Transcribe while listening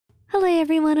Hello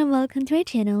everyone and welcome to my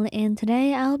channel, and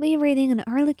today I'll be reading an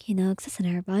Arlecchino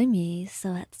Listener by me,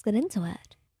 so let's get into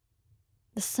it.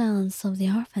 The silence of the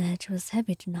orphanage was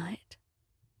heavy tonight.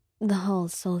 The hall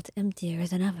felt emptier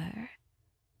than ever.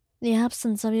 The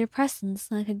absence of your presence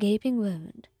like a gaping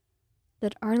wound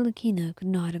that Arlecchino could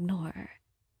not ignore.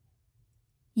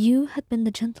 You had been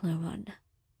the gentler one,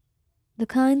 the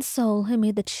kind soul who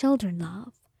made the children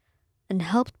laugh and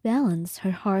helped balance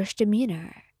her harsh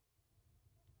demeanor.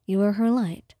 You were her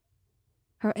light,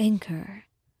 her anchor,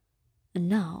 and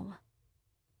now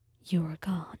you are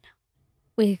gone.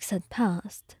 Weeks had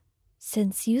passed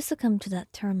since you succumbed to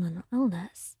that terminal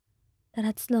illness that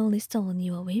had slowly stolen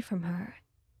you away from her,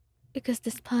 because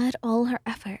despite all her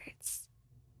efforts,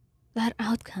 that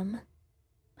outcome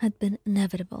had been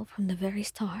inevitable from the very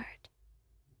start.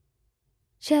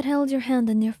 She had held your hand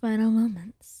in your final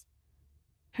moments,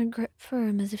 her grip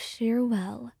firm as if sheer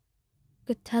will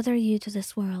could tether you to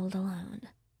this world alone.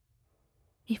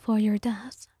 Before your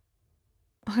death,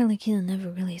 Arlecchino never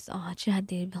really thought she had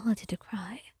the ability to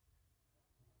cry.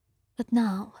 But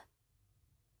now,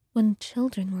 when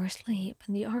children were asleep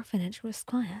and the orphanage was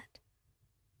quiet,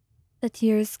 the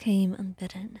tears came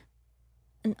unbidden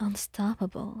and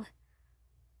unstoppable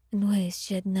in ways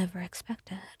she had never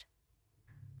expected.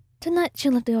 Tonight she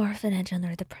left the orphanage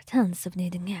under the pretense of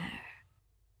needing air.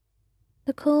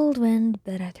 The cold wind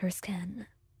bit at her skin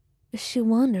as she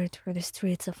wandered through the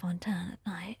streets of Fontaine at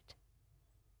night.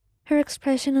 Her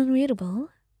expression unreadable,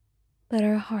 but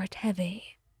her heart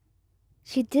heavy.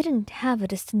 She didn't have a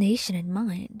destination in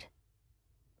mind.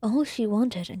 All she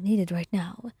wanted and needed right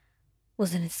now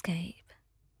was an escape,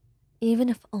 even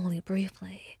if only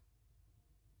briefly.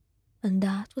 And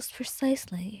that was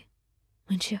precisely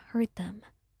when she heard them.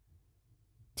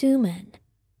 Two men,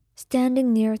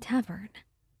 standing near a tavern,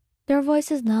 their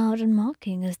voices loud and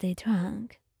mocking as they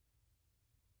drank.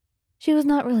 She was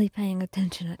not really paying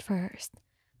attention at first.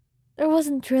 There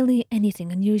wasn't really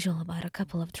anything unusual about a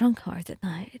couple of drunkards at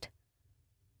night.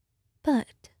 But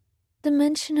the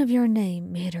mention of your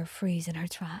name made her freeze in her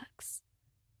tracks.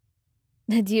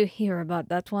 Did you hear about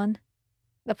that one?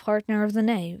 The partner of the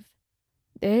knave.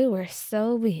 They were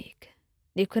so weak,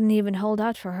 they couldn't even hold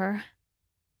out for her.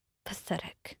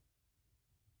 Pathetic.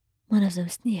 One of them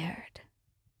sneered.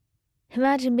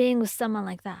 Imagine being with someone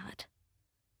like that.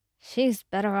 She's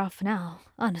better off now,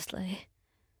 honestly.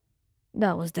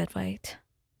 That was dead weight.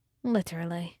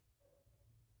 Literally.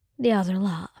 The other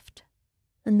laughed,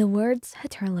 and the words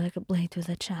hit her like a blade to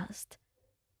the chest.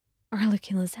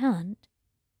 Arlecchino's hand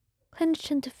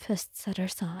clenched into fists at her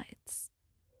sides,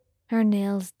 her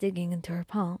nails digging into her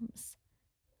palms.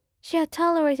 She had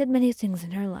tolerated many things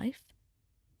in her life.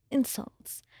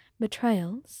 Insults,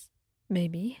 betrayals,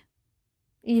 maybe.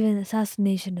 Even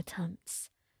assassination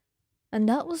attempts. And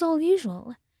that was all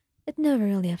usual. It never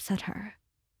really upset her.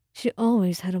 She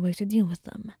always had a way to deal with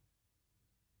them.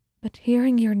 But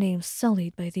hearing your name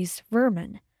sullied by these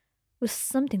vermin was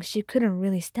something she couldn't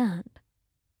really stand.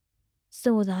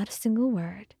 So without a single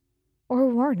word or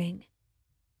warning,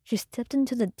 she stepped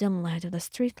into the dim light of the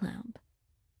street lamp,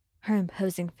 her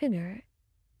imposing figure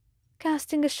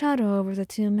casting a shadow over the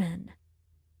two men.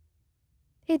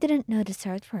 They didn't notice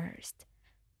her at first,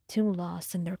 too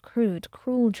lost in their crude,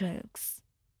 cruel jokes.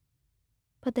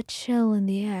 But the chill in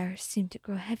the air seemed to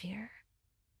grow heavier,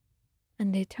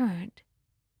 and they turned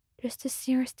just to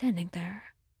see her standing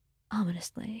there,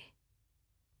 ominously.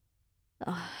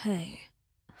 Oh, hey,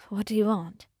 what do you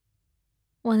want?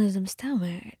 One of them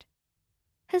stammered,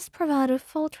 his bravado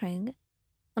faltering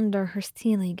under her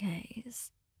steely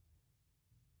gaze.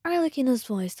 Arlecchino's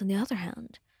voice, on the other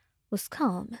hand, was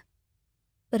calm,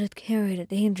 but it carried a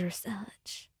dangerous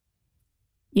edge.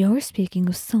 You're speaking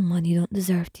of someone you don't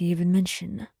deserve to even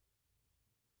mention.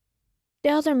 The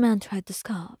other man tried to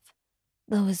scoff,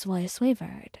 though his voice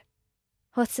wavered.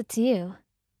 What's it to you?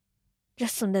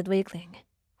 Just some dead weakling,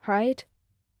 right?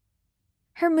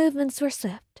 Her movements were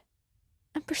swift,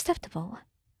 imperceptible.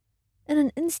 In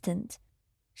an instant,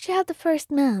 she had the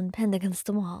first man pinned against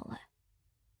the wall,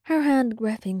 her hand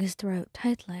gripping his throat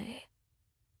tightly,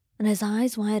 and his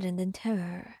eyes widened in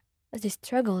terror as he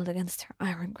struggled against her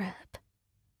iron grip.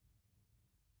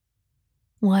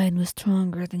 Wine was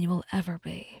stronger than you will ever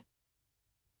be.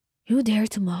 You dare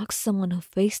to mock someone who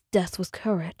faced death with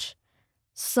courage,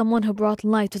 someone who brought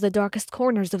light to the darkest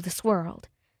corners of this world,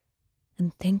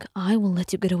 and think I will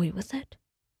let you get away with it?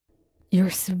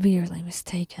 You're severely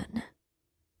mistaken.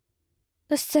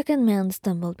 The second man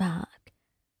stumbled back,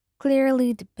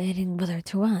 clearly debating whether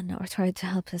to run or try to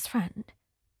help his friend.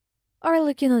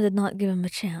 Arlecchino did not give him a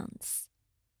chance.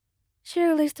 She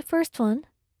released the first one,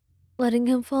 letting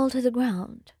him fall to the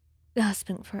ground,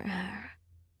 gasping for air,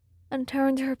 and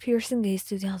turned her piercing gaze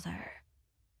to the other.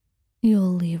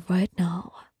 You'll leave right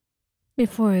now,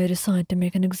 before I decide to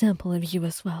make an example of you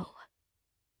as well.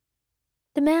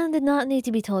 The man did not need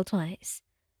to be told twice.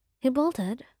 He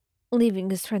bolted, leaving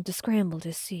his friend to scramble to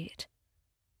his seat,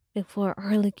 before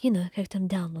Arlecchino kicked him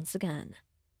down once again.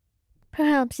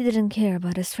 Perhaps he didn't care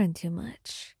about his friend too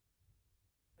much,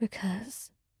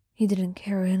 because he didn't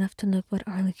care enough to look what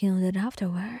Arlecchino did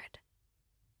afterward.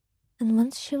 And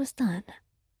once she was done,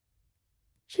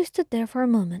 she stood there for a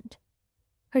moment,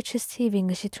 her chest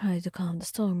heaving as she tried to calm the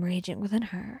storm raging within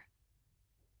her.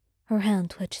 Her hand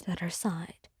twitched at her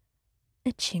side,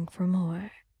 itching for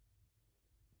more.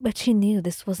 But she knew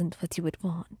this wasn't what you would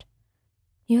want.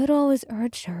 You had always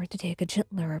urged her to take a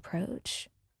gentler approach,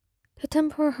 to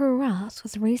temper her wrath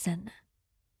with reason.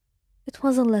 It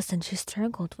was a lesson she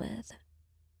struggled with,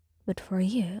 but for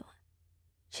you,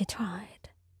 she tried.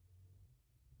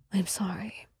 I'm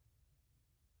sorry.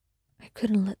 I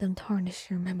couldn't let them tarnish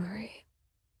your memory,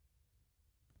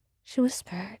 she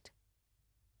whispered,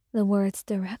 the words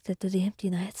directed to the empty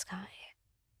night sky.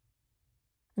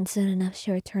 And soon enough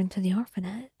she returned to the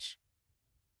orphanage.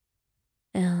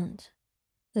 And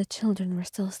the children were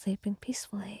still sleeping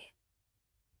peacefully.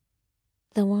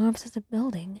 The warmth of the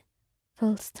building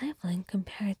felt stifling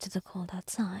compared to the cold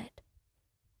outside.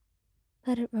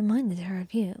 But it reminded her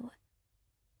of you,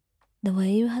 the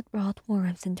way you had brought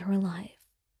warmth into her life,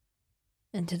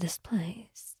 into this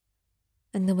place,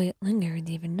 and the way it lingered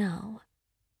even now.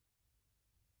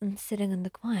 And sitting in the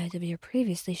quiet of your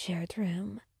previously shared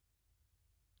room,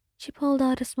 she pulled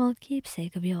out a small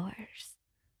keepsake of yours,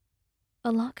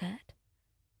 a locket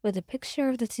with a picture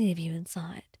of the two of you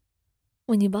inside.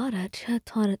 When you bought it, she had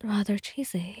thought it rather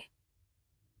cheesy,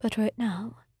 but right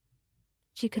now,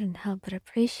 she couldn't help but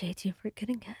appreciate you for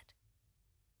getting it.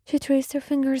 She traced her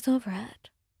fingers over it,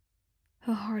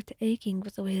 her heart aching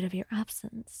with the weight of your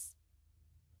absence.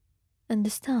 And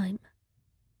this time,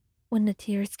 when the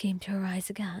tears came to her eyes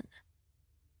again,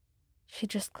 she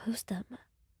just closed them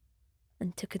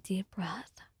and took a deep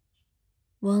breath,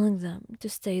 willing them to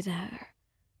stay there.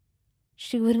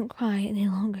 She wouldn't cry any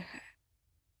longer.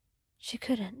 She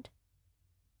couldn't,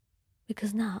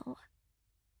 because now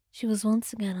she was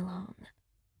once again alone,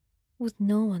 with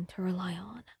no one to rely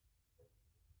on.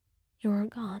 You were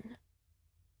gone,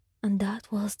 and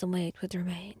that was the way it would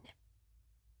remain.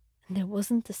 And there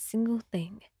wasn't a single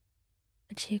thing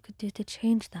that she could do to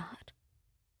change that.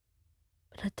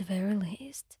 But at the very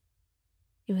least,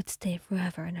 you would stay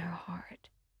forever in her heart.